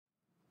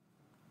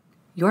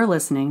You're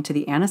listening to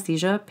the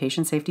Anesthesia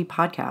Patient Safety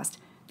Podcast,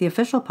 the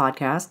official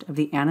podcast of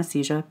the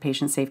Anesthesia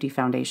Patient Safety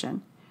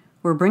Foundation.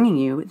 We're bringing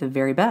you the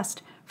very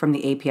best from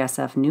the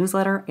APSF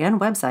newsletter and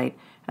website,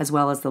 as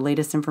well as the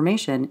latest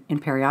information in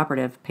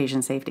perioperative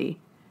patient safety.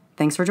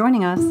 Thanks for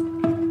joining us.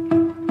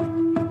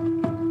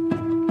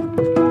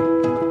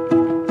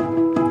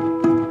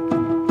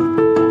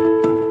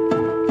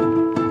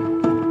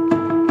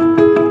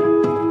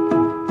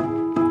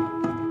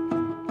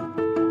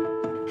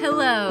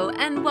 Hello,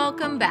 and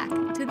welcome back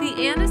to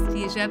the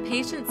Anesthesia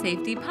Patient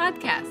Safety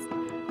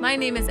Podcast. My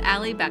name is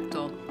Alli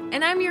Bechtel,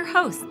 and I'm your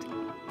host.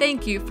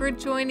 Thank you for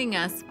joining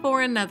us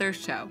for another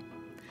show.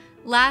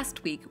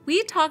 Last week,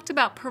 we talked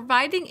about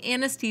providing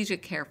anesthesia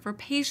care for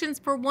patients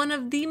for one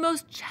of the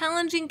most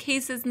challenging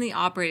cases in the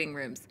operating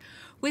rooms,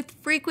 with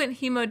frequent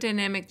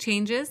hemodynamic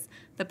changes,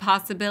 the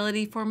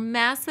possibility for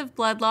massive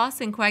blood loss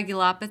and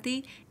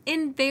coagulopathy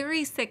in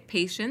very sick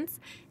patients,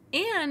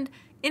 and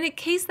in a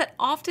case that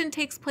often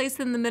takes place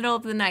in the middle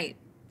of the night.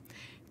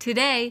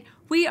 Today,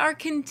 we are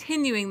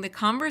continuing the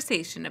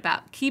conversation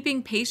about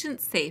keeping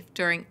patients safe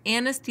during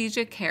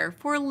anesthesia care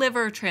for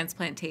liver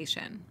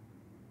transplantation.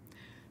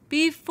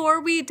 Before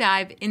we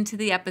dive into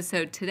the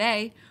episode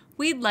today,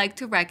 we'd like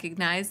to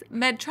recognize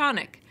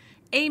Medtronic,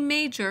 a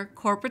major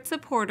corporate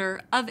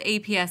supporter of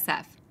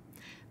APSF.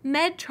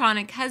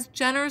 Medtronic has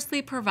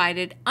generously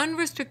provided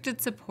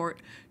unrestricted support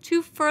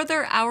to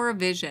further our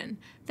vision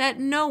that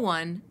no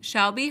one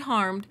shall be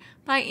harmed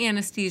by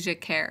anesthesia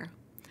care.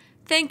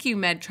 Thank you,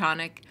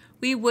 Medtronic.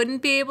 We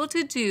wouldn't be able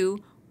to do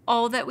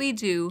all that we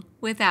do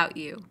without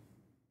you.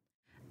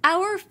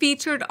 Our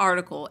featured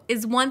article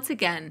is once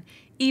again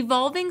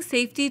Evolving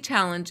Safety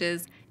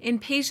Challenges in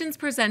Patients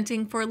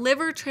Presenting for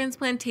Liver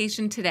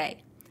Transplantation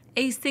Today,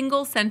 a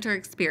Single Center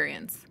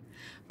Experience,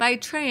 by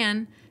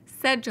Tran,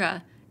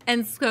 Cedra,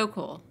 and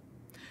Skokol.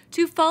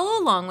 To follow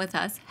along with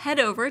us, head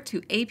over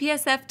to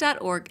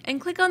apsf.org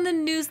and click on the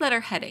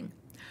newsletter heading.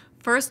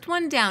 First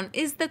one down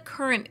is the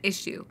current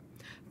issue.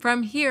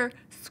 From here,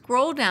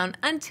 scroll down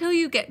until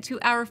you get to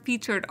our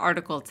featured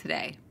article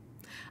today.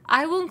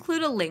 I will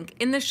include a link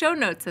in the show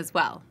notes as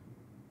well.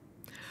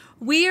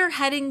 We are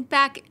heading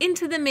back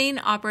into the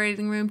main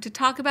operating room to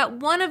talk about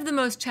one of the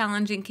most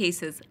challenging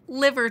cases,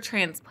 liver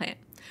transplant.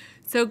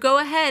 So go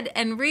ahead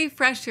and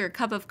refresh your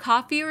cup of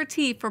coffee or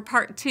tea for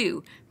part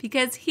 2,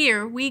 because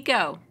here we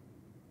go.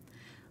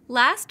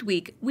 Last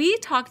week, we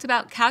talked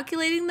about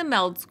calculating the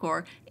MELD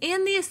score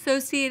and the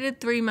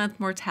associated 3-month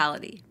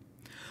mortality.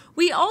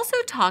 We also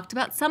talked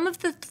about some of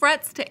the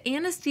threats to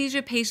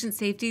anesthesia patient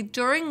safety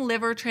during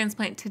liver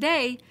transplant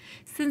today,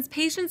 since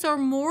patients are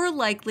more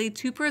likely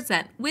to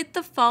present with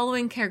the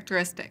following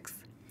characteristics: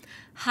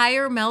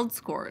 higher MELD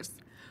scores,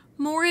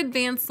 more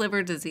advanced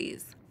liver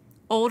disease,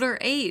 older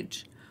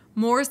age,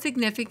 more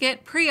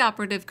significant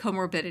preoperative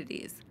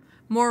comorbidities,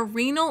 more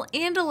renal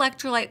and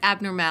electrolyte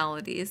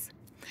abnormalities,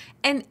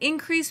 and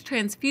increased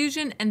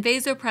transfusion and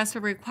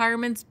vasopressor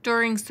requirements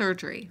during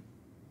surgery.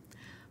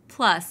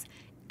 Plus,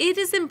 it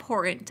is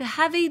important to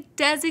have a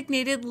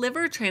designated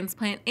liver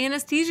transplant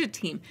anesthesia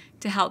team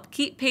to help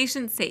keep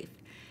patients safe,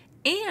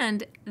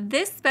 and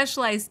this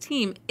specialized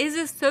team is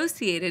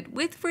associated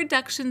with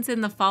reductions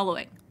in the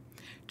following: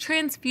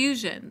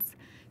 transfusions,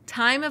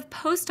 time of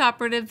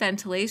postoperative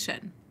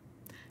ventilation,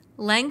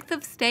 length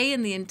of stay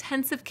in the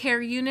intensive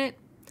care unit,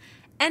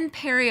 and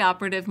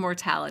perioperative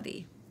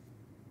mortality.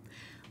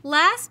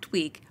 Last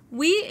week,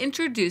 we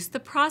introduced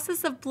the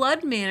process of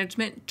blood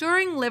management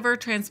during liver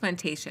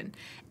transplantation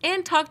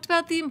and talked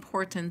about the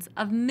importance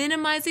of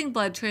minimizing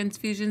blood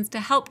transfusions to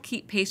help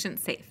keep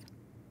patients safe.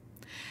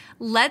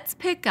 Let's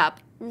pick up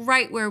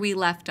right where we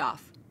left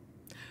off.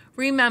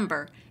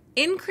 Remember,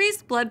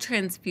 increased blood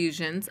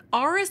transfusions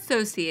are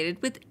associated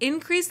with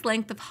increased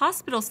length of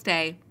hospital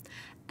stay,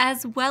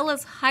 as well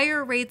as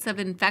higher rates of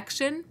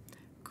infection,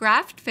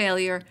 graft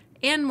failure,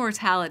 and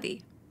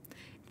mortality.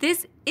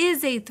 This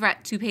is a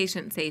threat to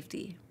patient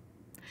safety.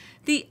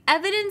 The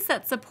evidence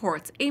that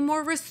supports a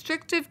more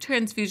restrictive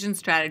transfusion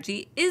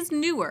strategy is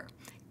newer,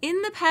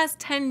 in the past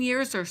 10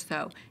 years or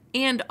so,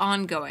 and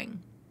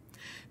ongoing.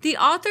 The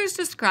authors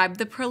described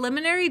the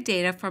preliminary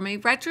data from a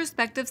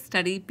retrospective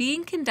study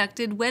being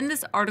conducted when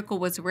this article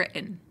was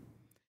written.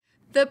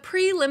 The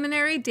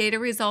preliminary data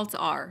results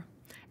are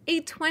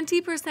a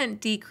 20%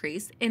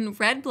 decrease in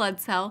red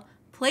blood cell,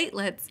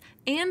 platelets,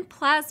 and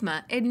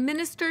plasma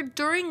administered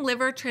during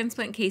liver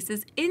transplant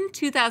cases in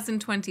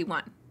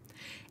 2021.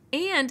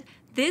 And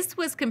this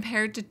was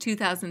compared to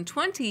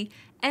 2020,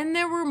 and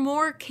there were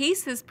more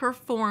cases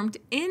performed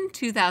in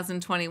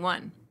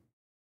 2021.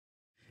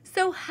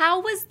 So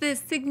how was this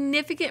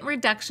significant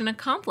reduction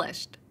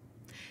accomplished?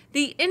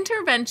 The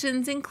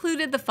interventions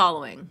included the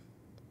following.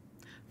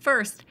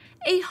 First,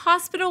 a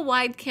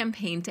hospital-wide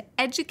campaign to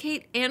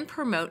educate and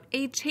promote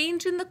a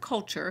change in the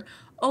culture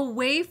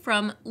away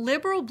from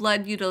liberal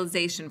blood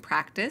utilization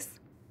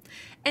practice.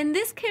 And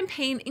this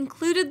campaign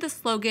included the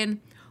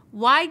slogan,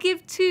 "Why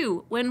give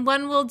two when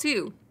one will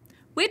do?"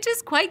 which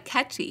is quite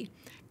catchy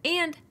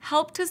and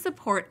help to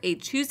support a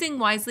Choosing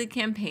Wisely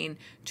campaign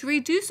to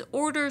reduce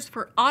orders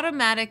for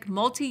automatic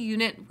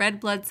multi-unit red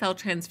blood cell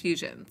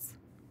transfusions.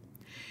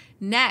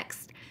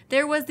 Next,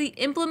 there was the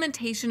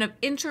implementation of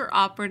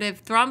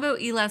intraoperative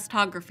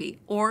thromboelastography,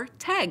 or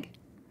TEG.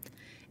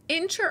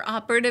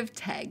 Intraoperative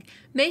TEG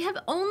may have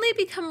only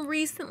become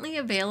recently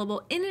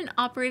available in an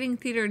operating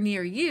theater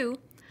near you,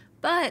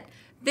 but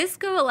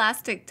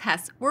viscoelastic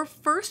tests were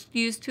first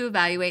used to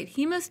evaluate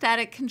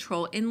hemostatic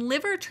control in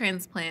liver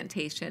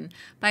transplantation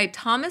by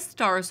Thomas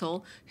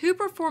Starzl, who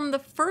performed the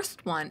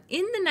first one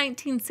in the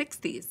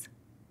 1960s.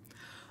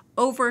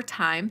 Over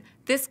time,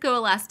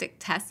 viscoelastic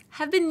tests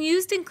have been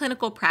used in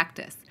clinical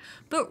practice,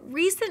 but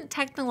recent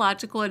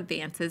technological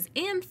advances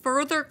and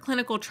further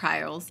clinical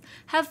trials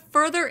have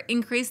further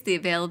increased the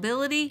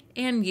availability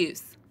and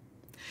use.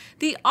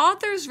 The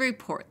authors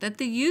report that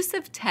the use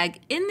of TEG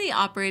in the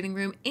operating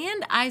room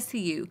and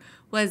ICU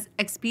was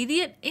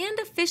expedient and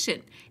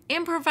efficient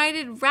and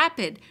provided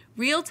rapid,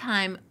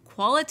 real-time,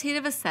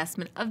 qualitative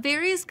assessment of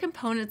various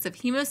components of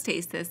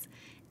hemostasis,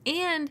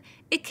 and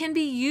it can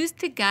be used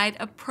to guide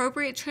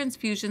appropriate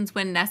transfusions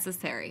when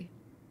necessary.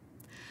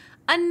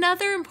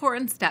 Another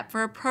important step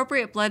for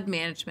appropriate blood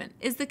management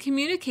is the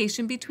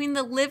communication between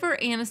the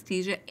liver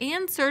anesthesia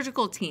and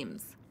surgical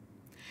teams.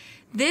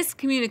 This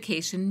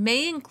communication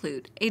may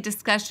include a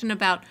discussion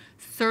about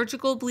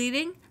surgical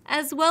bleeding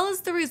as well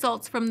as the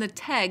results from the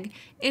TEG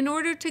in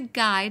order to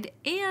guide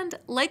and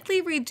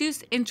likely reduce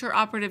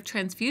intraoperative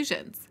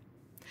transfusions.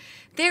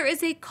 There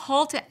is a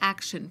call to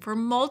action for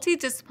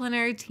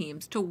multidisciplinary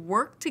teams to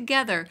work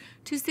together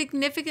to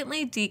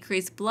significantly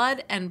decrease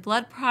blood and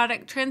blood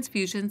product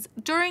transfusions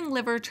during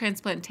liver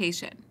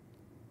transplantation.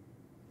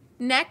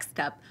 Next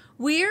up,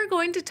 we are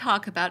going to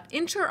talk about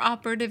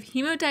intraoperative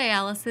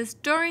hemodialysis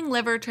during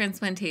liver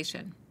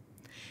transplantation.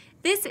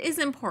 This is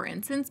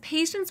important since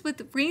patients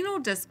with renal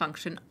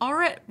dysfunction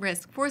are at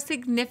risk for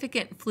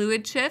significant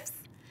fluid shifts,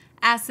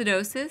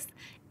 acidosis,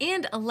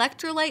 and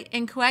electrolyte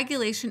and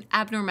coagulation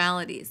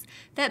abnormalities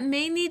that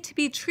may need to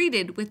be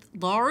treated with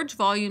large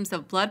volumes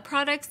of blood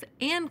products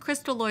and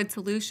crystalloid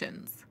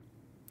solutions.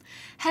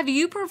 Have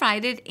you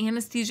provided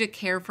anesthesia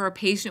care for a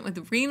patient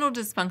with renal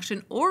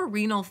dysfunction or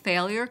renal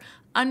failure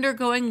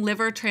undergoing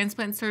liver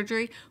transplant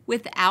surgery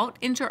without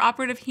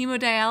intraoperative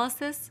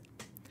hemodialysis?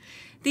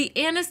 The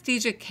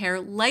anesthesia care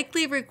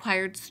likely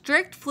required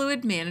strict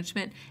fluid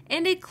management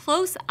and a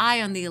close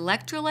eye on the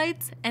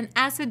electrolytes and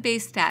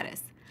acid-base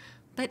status.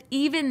 But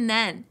even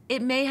then,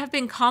 it may have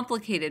been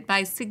complicated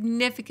by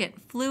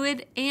significant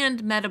fluid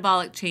and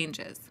metabolic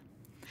changes.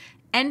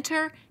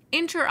 Enter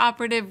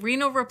intraoperative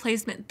renal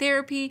replacement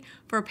therapy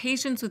for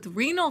patients with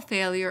renal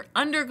failure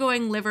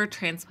undergoing liver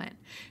transplant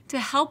to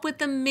help with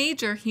the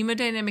major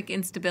hemodynamic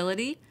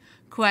instability,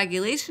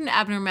 coagulation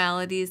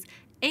abnormalities,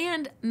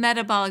 and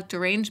metabolic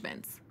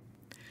derangements.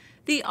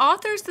 The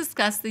authors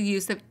discuss the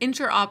use of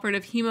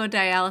intraoperative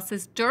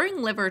hemodialysis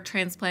during liver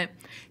transplant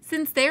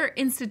since their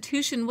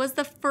institution was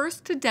the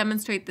first to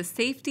demonstrate the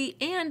safety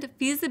and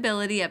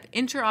feasibility of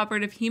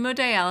intraoperative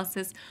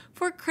hemodialysis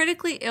for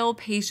critically ill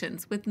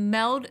patients with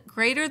MELD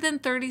greater than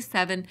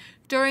 37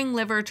 during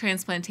liver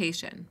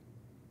transplantation.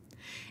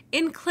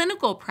 In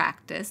clinical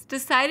practice,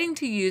 deciding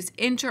to use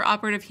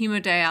intraoperative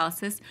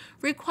hemodialysis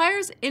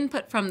requires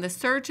input from the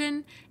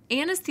surgeon,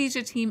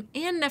 anesthesia team,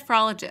 and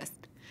nephrologist,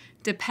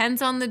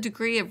 depends on the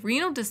degree of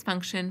renal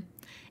dysfunction,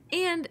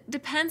 and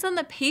depends on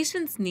the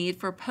patient's need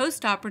for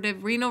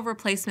postoperative renal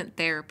replacement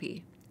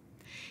therapy.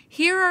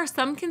 Here are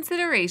some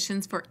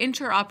considerations for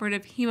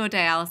intraoperative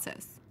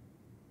hemodialysis.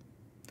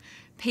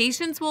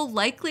 Patients will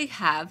likely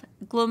have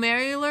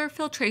glomerular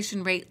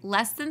filtration rate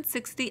less than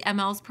 60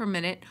 mL per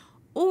minute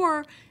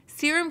or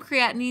serum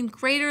creatinine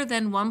greater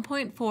than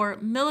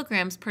 1.4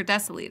 milligrams per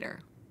deciliter.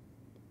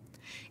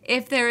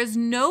 If there is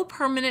no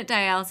permanent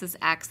dialysis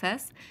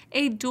access,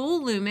 a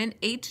dual-lumen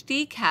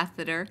HD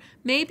catheter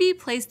may be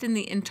placed in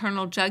the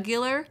internal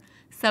jugular,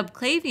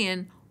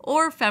 subclavian,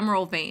 or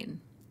femoral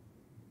vein.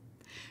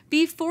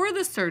 Before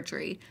the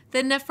surgery,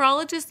 the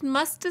nephrologist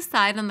must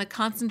decide on the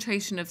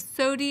concentration of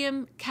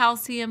sodium,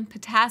 calcium,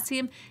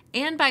 potassium,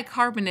 and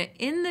bicarbonate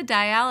in the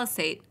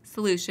dialysate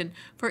solution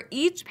for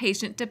each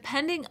patient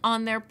depending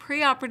on their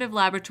preoperative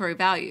laboratory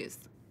values.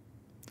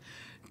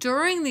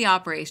 During the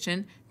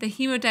operation, the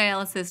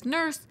hemodialysis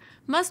nurse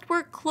must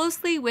work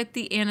closely with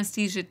the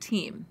anesthesia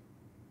team.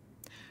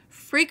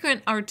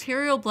 Frequent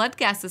arterial blood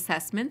gas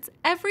assessments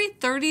every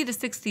 30 to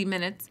 60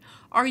 minutes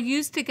are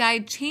used to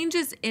guide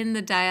changes in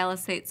the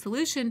dialysate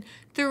solution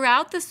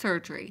throughout the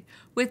surgery,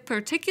 with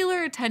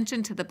particular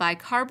attention to the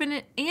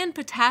bicarbonate and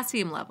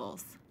potassium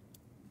levels.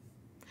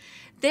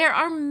 There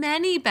are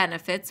many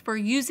benefits for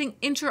using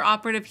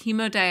intraoperative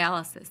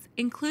hemodialysis,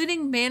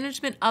 including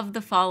management of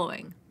the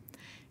following: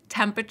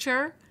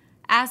 temperature,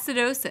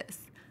 acidosis,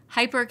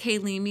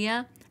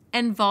 hyperkalemia,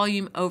 and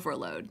volume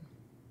overload.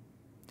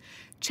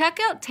 Check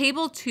out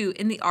Table 2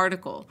 in the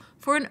article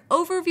for an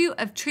overview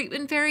of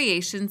treatment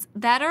variations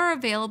that are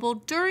available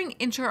during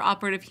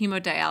intraoperative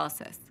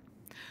hemodialysis.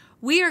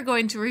 We are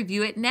going to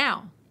review it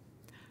now.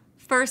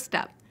 First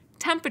up,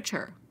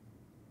 temperature.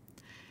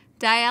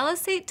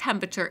 dialysate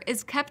temperature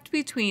is kept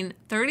between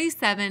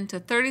 37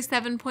 to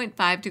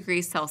 37.5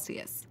 degrees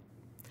Celsius.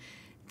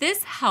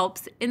 This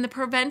helps in the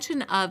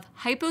prevention of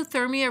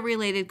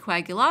hypothermia-related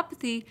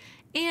coagulopathy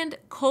and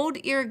cold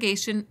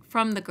irrigation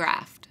from the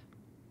graft.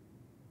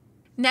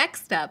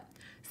 Next up,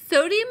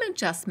 sodium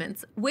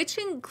adjustments, which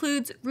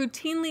includes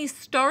routinely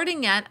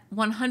starting at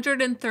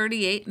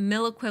 138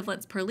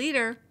 milliequivalents per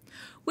liter,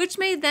 which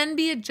may then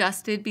be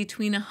adjusted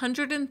between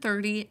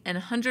 130 and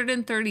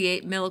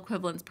 138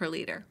 milliequivalents per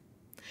liter.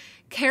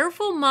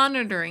 Careful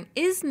monitoring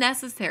is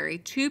necessary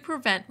to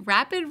prevent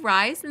rapid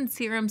rise in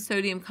serum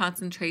sodium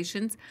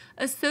concentrations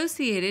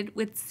associated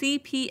with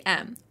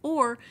CPM,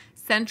 or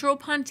central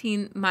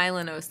pontine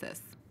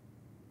myelinosis.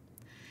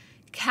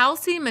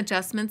 Calcium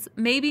adjustments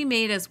may be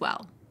made as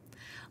well.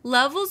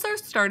 Levels are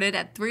started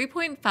at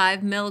 3.5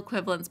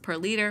 milliequivalents per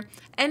liter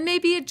and may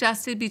be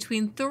adjusted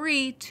between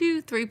 3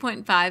 to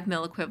 3.5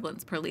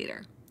 milliequivalents per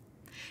liter.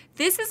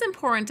 This is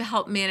important to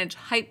help manage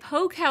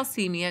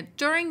hypocalcemia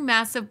during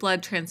massive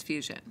blood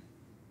transfusion.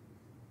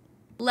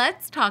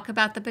 Let's talk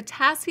about the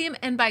potassium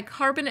and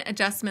bicarbonate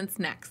adjustments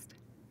next.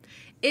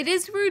 It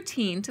is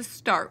routine to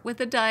start with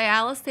a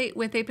dialysate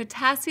with a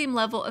potassium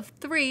level of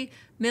 3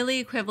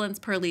 milliequivalents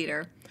per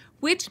liter,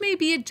 which may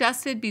be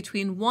adjusted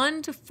between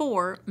 1 to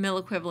 4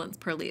 milliequivalents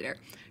per liter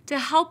to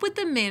help with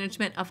the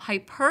management of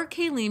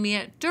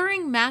hyperkalemia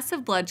during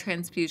massive blood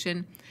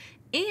transfusion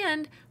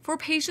and for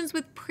patients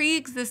with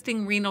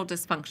pre-existing renal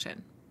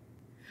dysfunction.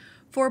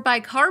 For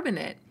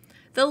bicarbonate,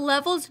 the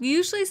levels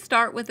usually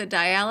start with a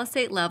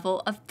dialysate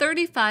level of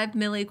 35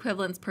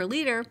 milliequivalents per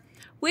liter,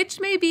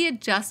 which may be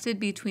adjusted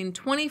between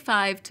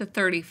 25 to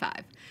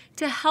 35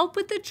 to help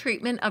with the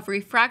treatment of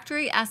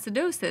refractory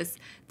acidosis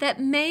that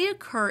may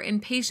occur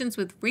in patients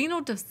with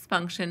renal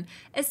dysfunction,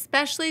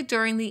 especially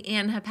during the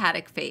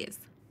anhepatic phase.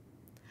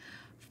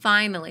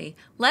 Finally,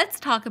 let's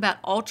talk about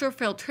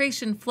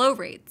ultrafiltration flow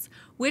rates,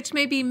 which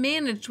may be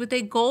managed with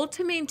a goal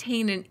to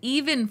maintain an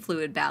even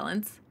fluid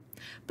balance,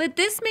 but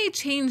this may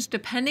change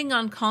depending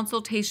on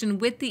consultation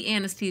with the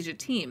anesthesia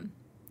team.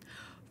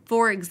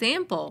 For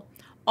example,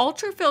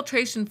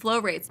 ultrafiltration flow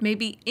rates may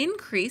be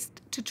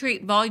increased to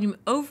treat volume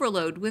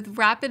overload with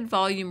rapid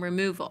volume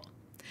removal.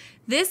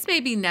 This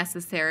may be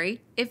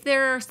necessary if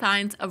there are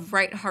signs of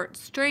right heart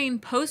strain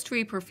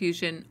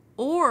post-reperfusion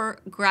or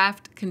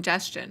graft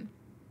congestion.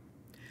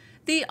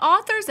 The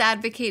authors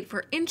advocate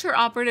for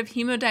intraoperative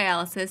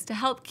hemodialysis to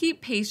help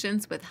keep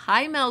patients with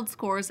high MELD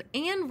scores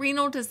and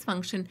renal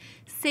dysfunction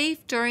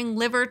safe during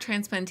liver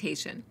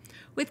transplantation,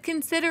 with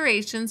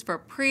considerations for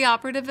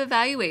preoperative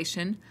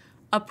evaluation,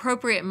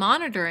 appropriate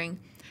monitoring,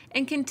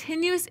 and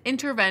continuous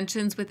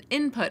interventions with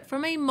input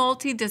from a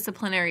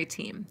multidisciplinary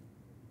team.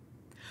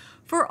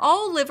 For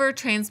all liver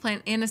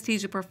transplant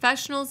anesthesia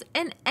professionals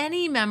and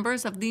any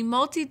members of the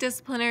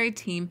multidisciplinary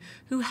team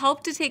who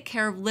help to take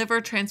care of liver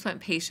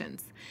transplant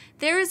patients,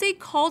 there is a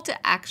call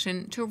to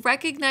action to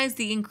recognize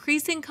the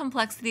increasing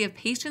complexity of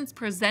patients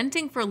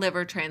presenting for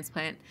liver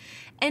transplant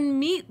and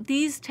meet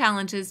these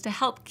challenges to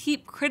help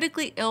keep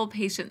critically ill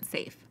patients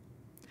safe.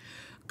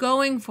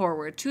 Going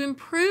forward, to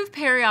improve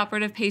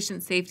perioperative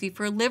patient safety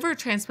for liver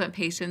transplant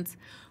patients,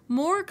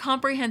 more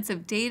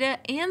comprehensive data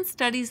and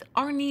studies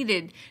are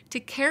needed to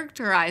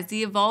characterize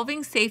the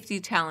evolving safety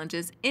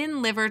challenges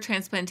in liver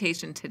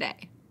transplantation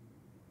today.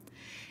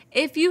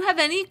 If you have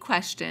any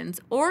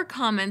questions or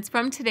comments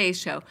from today's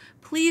show,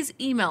 please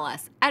email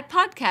us at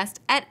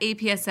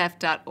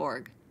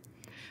podcast@apsf.org.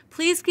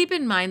 Please keep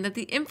in mind that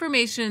the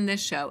information in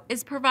this show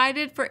is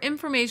provided for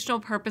informational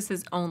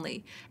purposes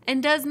only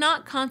and does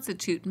not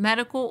constitute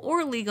medical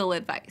or legal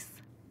advice.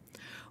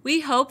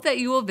 We hope that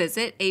you will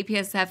visit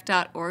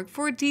apsf.org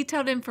for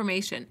detailed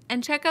information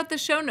and check out the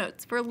show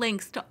notes for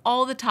links to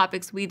all the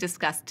topics we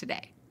discussed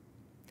today.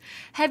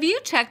 Have you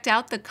checked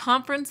out the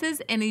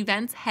conferences and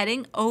events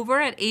heading over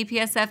at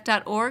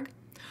apsf.org?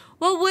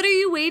 Well, what are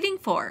you waiting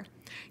for?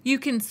 You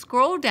can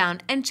scroll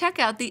down and check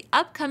out the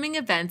upcoming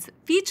events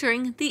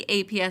featuring the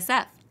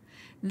APSF.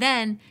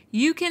 Then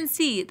you can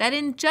see that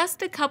in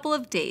just a couple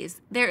of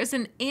days, there is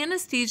an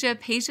Anesthesia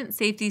Patient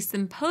Safety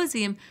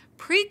Symposium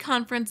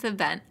pre-conference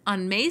event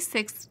on May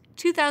 6,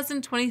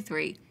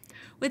 2023,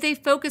 with a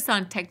focus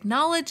on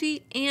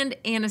technology and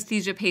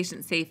anesthesia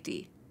patient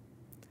safety.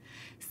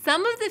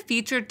 Some of the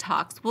featured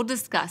talks will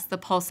discuss the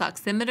pulse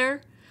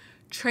oximeter,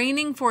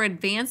 training for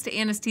advanced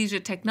anesthesia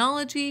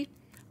technology,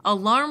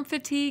 alarm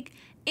fatigue,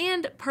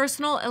 and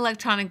personal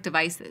electronic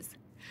devices.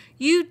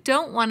 You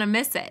don't want to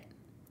miss it.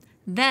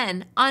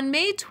 Then, on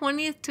May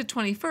 20th to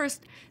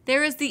 21st,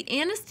 there is the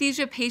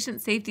Anesthesia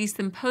Patient Safety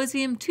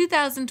Symposium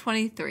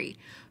 2023,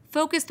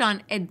 focused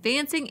on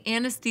advancing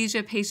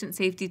anesthesia patient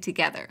safety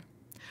together.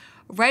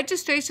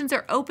 Registrations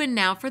are open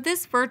now for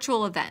this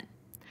virtual event.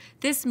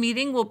 This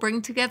meeting will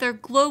bring together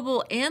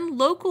global and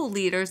local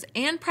leaders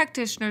and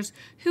practitioners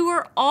who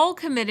are all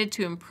committed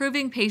to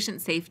improving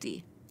patient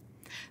safety.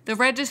 The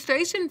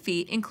registration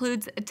fee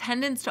includes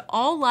attendance to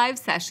all live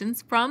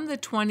sessions from the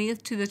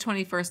 20th to the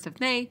 21st of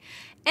May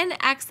and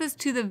access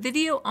to the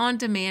video on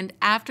demand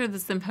after the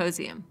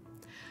symposium.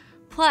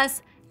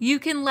 Plus, You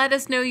can let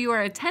us know you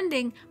are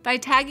attending by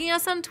tagging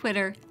us on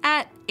Twitter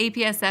at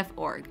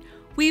APSF.org.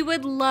 We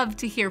would love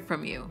to hear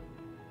from you.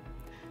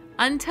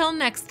 Until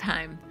next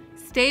time,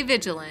 stay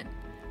vigilant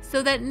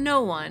so that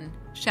no one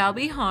shall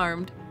be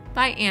harmed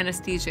by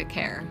anesthesia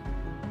care.